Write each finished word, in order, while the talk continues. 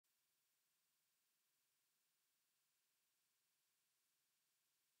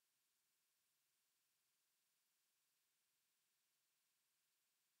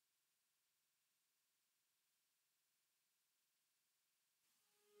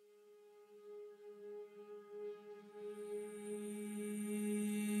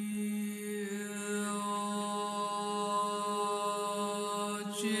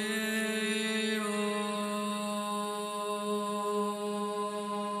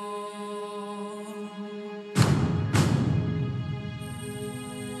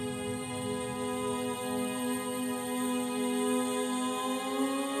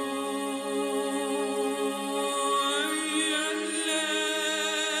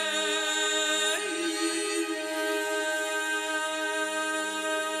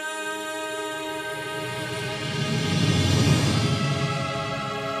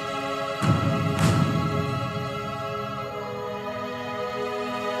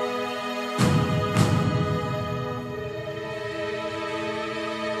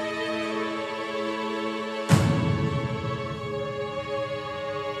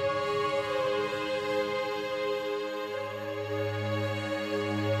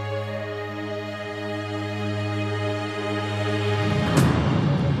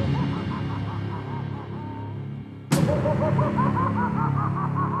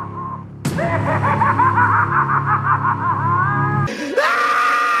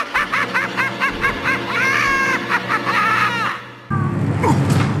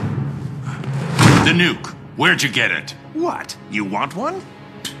The nuke. Where'd you get it? What? You want one?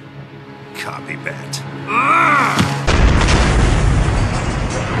 Copy that.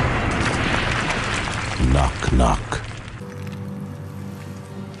 Knock, knock.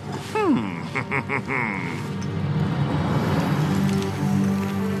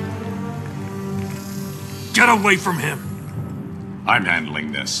 Get away from him! I'm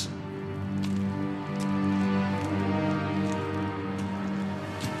handling this.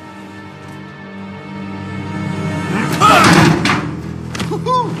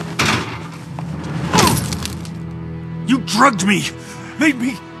 You drugged me! Made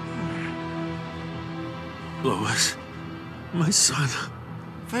me... Lois, my son...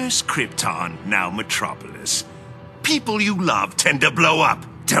 First Krypton, now Metropolis. People you love tend to blow up,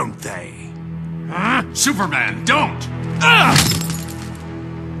 don't they? Superman, don't!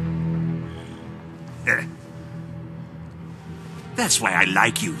 That's why I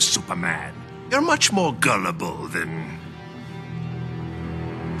like you, Superman. You're much more gullible than...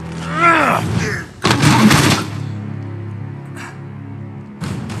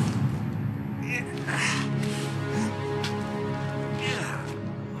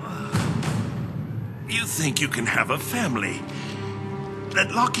 You think you can have a family?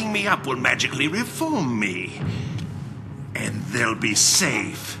 That locking me up will magically reform me. And they'll be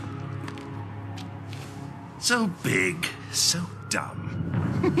safe. So big, so dumb.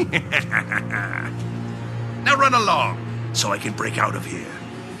 Now run along, so I can break out of here.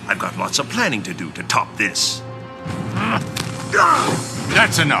 I've got lots of planning to do to top this.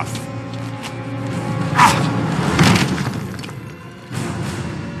 That's enough.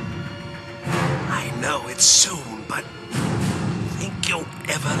 I know it's soon, but think you'll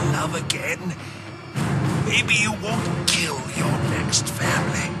ever love again? Maybe you won't kill your next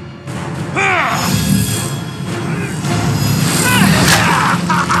family.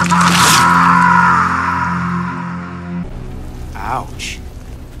 Ouch.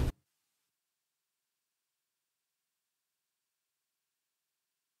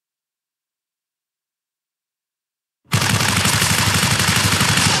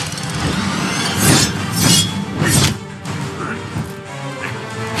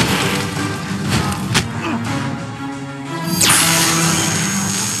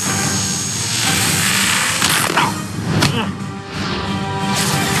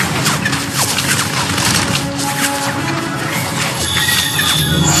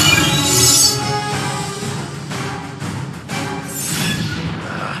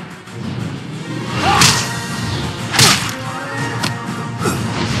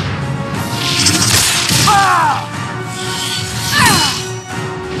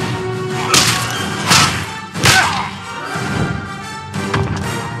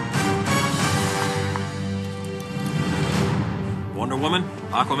 Wonder Woman?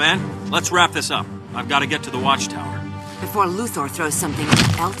 Aquaman? Let's wrap this up. I've got to get to the watchtower. Before Luthor throws something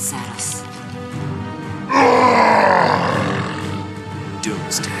else at us.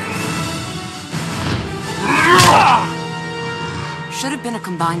 Doomsday. Should have been a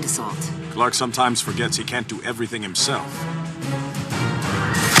combined assault. Clark sometimes forgets he can't do everything himself.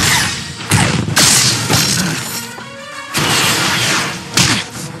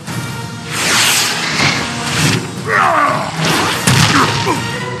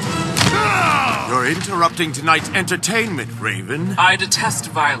 You're interrupting tonight's entertainment, Raven. I detest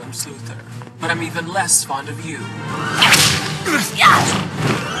violence, Luthor, but I'm even less fond of you.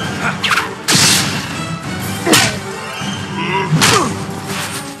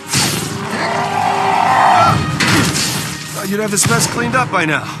 Thought you'd have this mess cleaned up by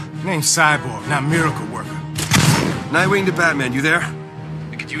now. Name's Cyborg, not Miracle Worker. Nightwing to Batman, you there?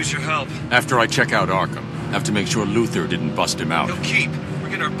 I could use your help. After I check out Arkham, have to make sure Luthor didn't bust him out. No keep. We're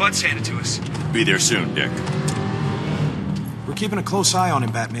getting our butts handed to us. Be there soon, Dick. We're keeping a close eye on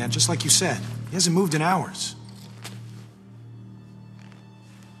him, Batman, just like you said. He hasn't moved in hours.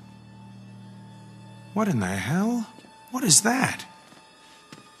 What in the hell? What is that?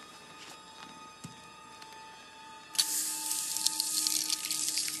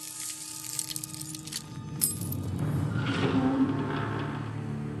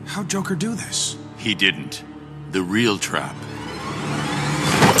 How'd Joker do this? He didn't. The real trap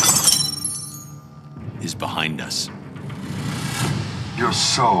is behind us. You're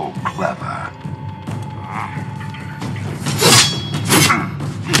so clever.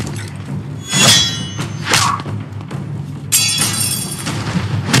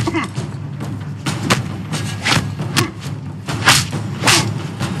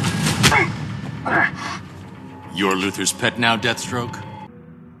 You're Luthor's pet now, Deathstroke?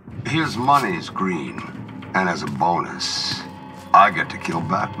 His money's green, and as a bonus, I get to kill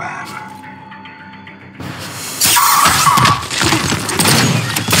Batman.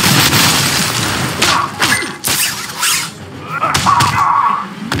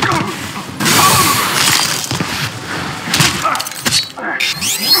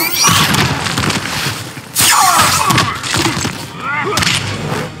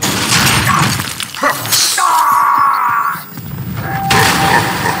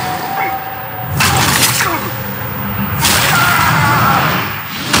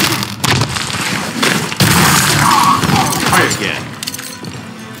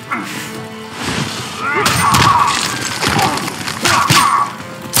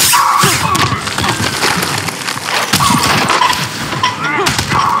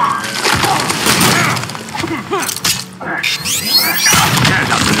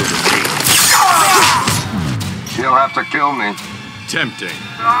 You'll have to kill me. Tempting.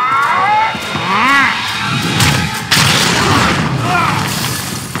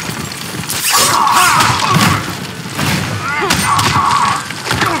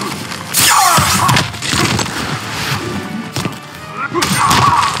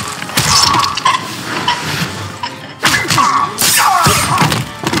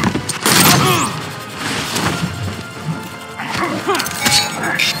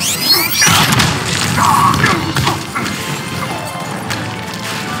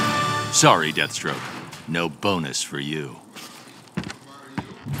 Sorry, Deathstroke. No bonus for you.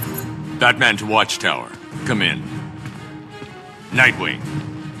 Batman to Watchtower. Come in. Nightwing.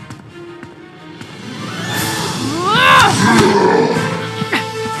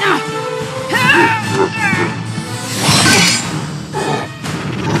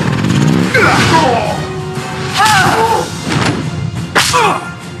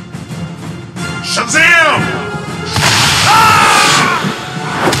 Shazam!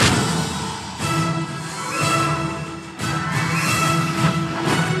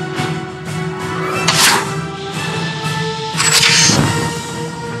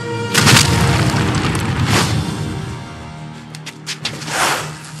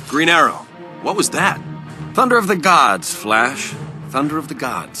 Green Arrow. What was that? Thunder of the gods, Flash. Thunder of the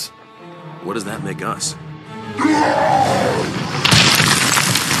gods. What does that make us?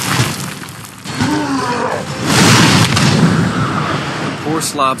 Poor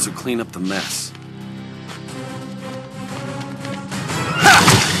slobs who clean up the mess.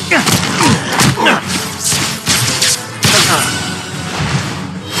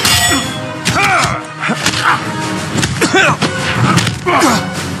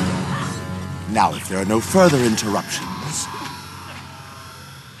 Now, if there are no further interruptions...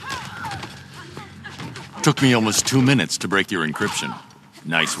 Took me almost 2 minutes to break your encryption.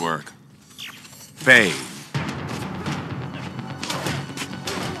 Nice work. Bane.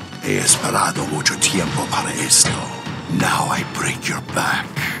 He esperado mucho tiempo para esto. Now I break your back.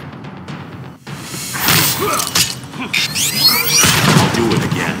 I'll do it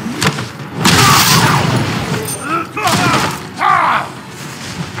again.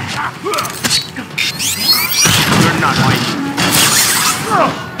 You're not like...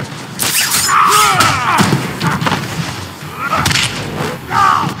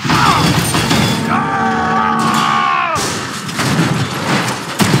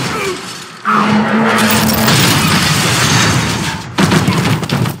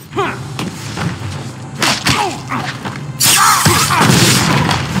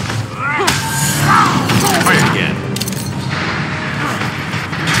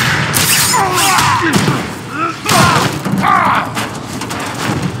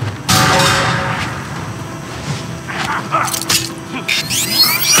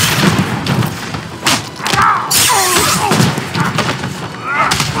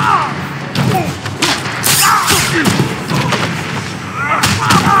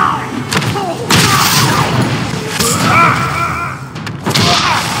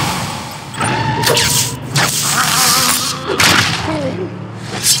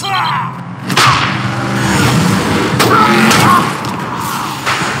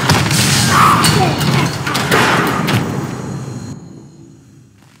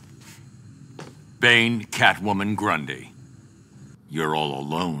 Bane, Catwoman, Grundy. You're all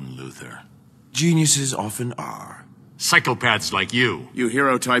alone, Luthor. Geniuses often are. Psychopaths like you. You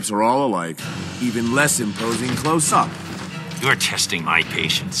hero types are all alike. Even less imposing close up. You're testing my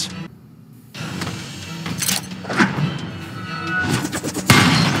patience.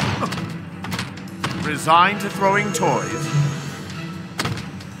 Resigned to throwing toys.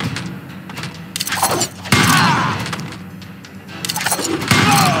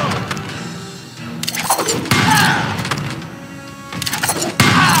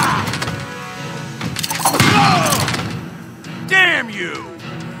 Damn you!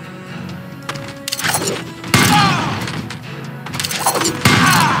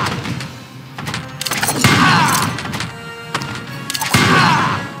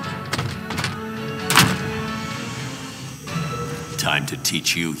 time to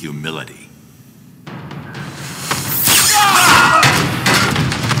teach you humility.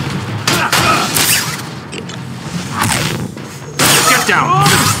 Get down!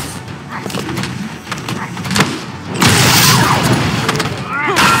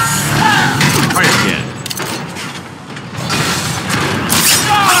 Try again.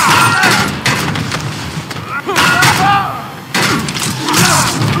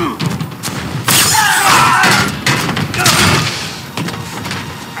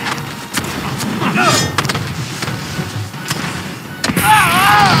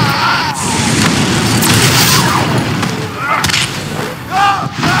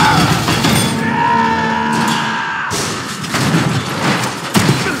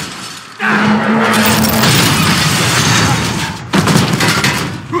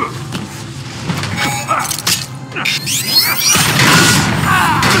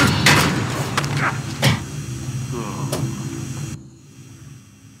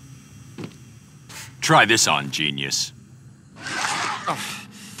 Try this on, genius.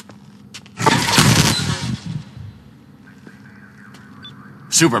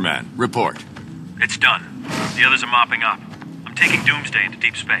 Superman, report. It's done. The others are mopping up. I'm taking Doomsday into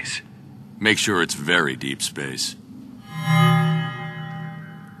deep space. Make sure it's very deep space.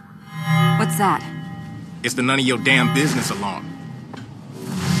 What's that? It's the none of your damn business alarm.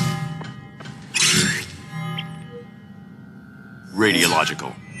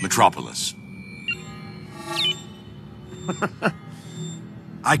 Radiological. Metropolis.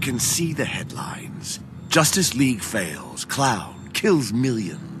 I can see the headlines. Justice League fails. Clown kills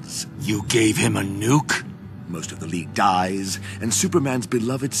millions. You gave him a nuke? Most of the League dies, and Superman's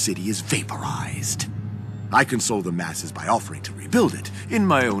beloved city is vaporized. I console the masses by offering to rebuild it in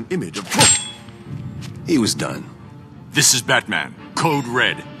my own image of... He was done. This is Batman. Code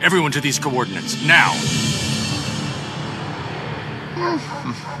Red. Everyone to these coordinates, now!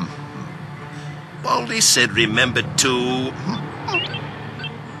 Baldy said remember to...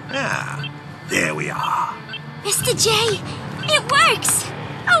 Ah, there we are. Mr. J, it works!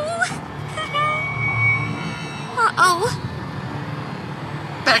 Oh! Uh-oh.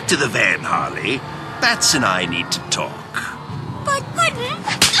 Back to the van, Harley. Bats and I need to talk. But,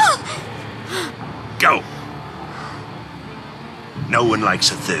 oh! Go. No one likes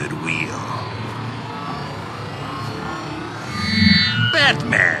a third wheel.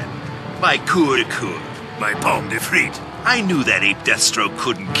 Batman! My coup de coeur. My pomme de frite. I knew that ape Deathstroke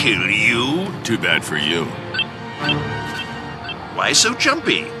couldn't kill you. Too bad for you. Why so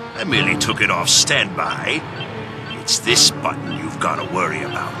jumpy? I merely took it off standby. It's this button you've got to worry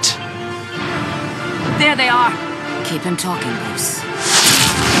about. There they are. Keep him talking, Bruce.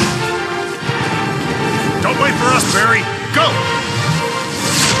 Don't wait for us, Barry! Go!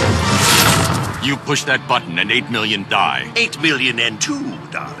 You push that button and 8 million die. 8 million and 2,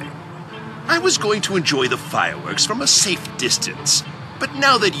 darling. I was going to enjoy the fireworks from a safe distance. But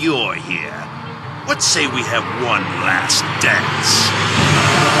now that you're here, what say we have one last dance?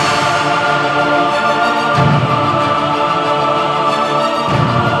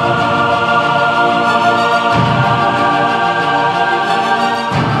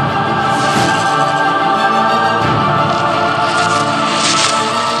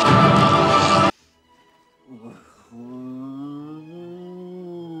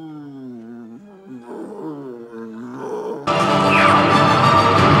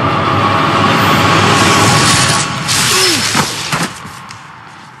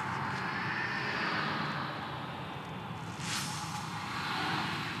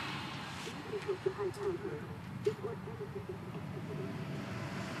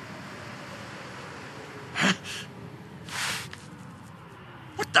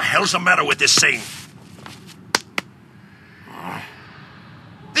 What the hell's the matter with this thing?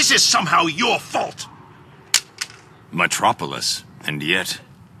 This is somehow your fault. Metropolis, and yet...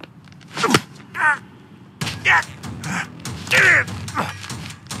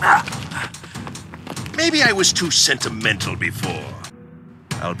 Maybe I was too sentimental before.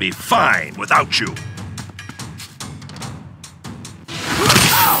 I'll be fine without you.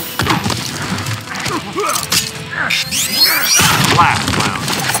 Blast, clown.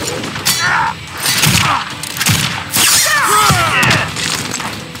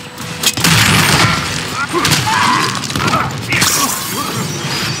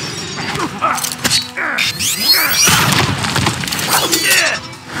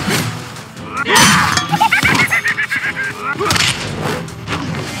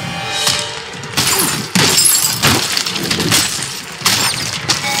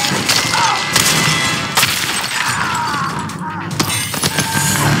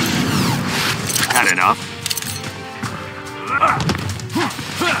 Had enough?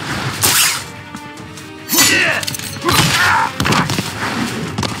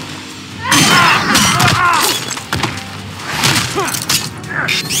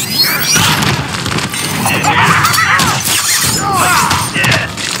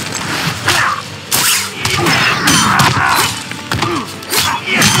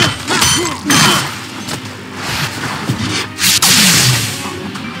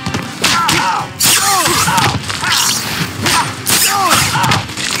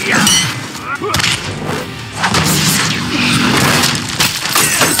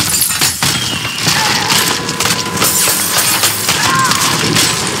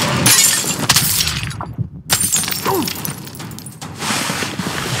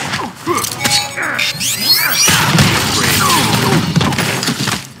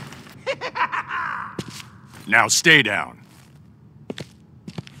 Now stay down.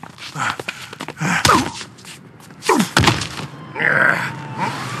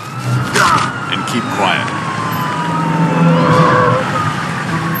 And keep quiet.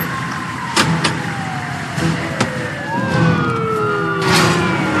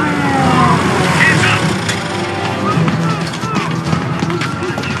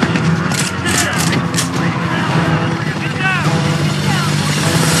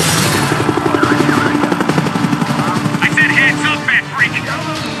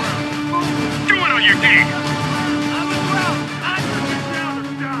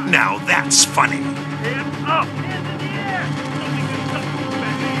 Now that's funny. Hands up! Hands in the air!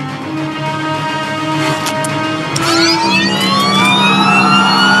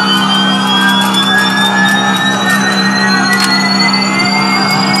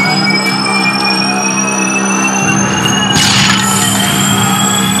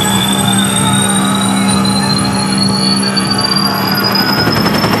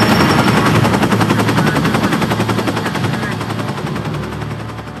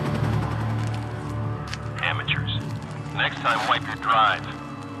 Amateurs. Next time, wipe your drive.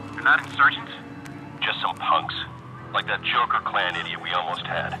 You're not insurgents? Just some punks. Like that Joker clan idiot we almost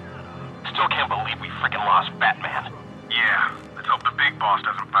had. Still can't believe we freaking lost Batman. Yeah, let's hope the big boss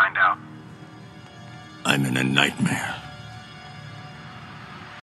doesn't find out. I'm in a nightmare.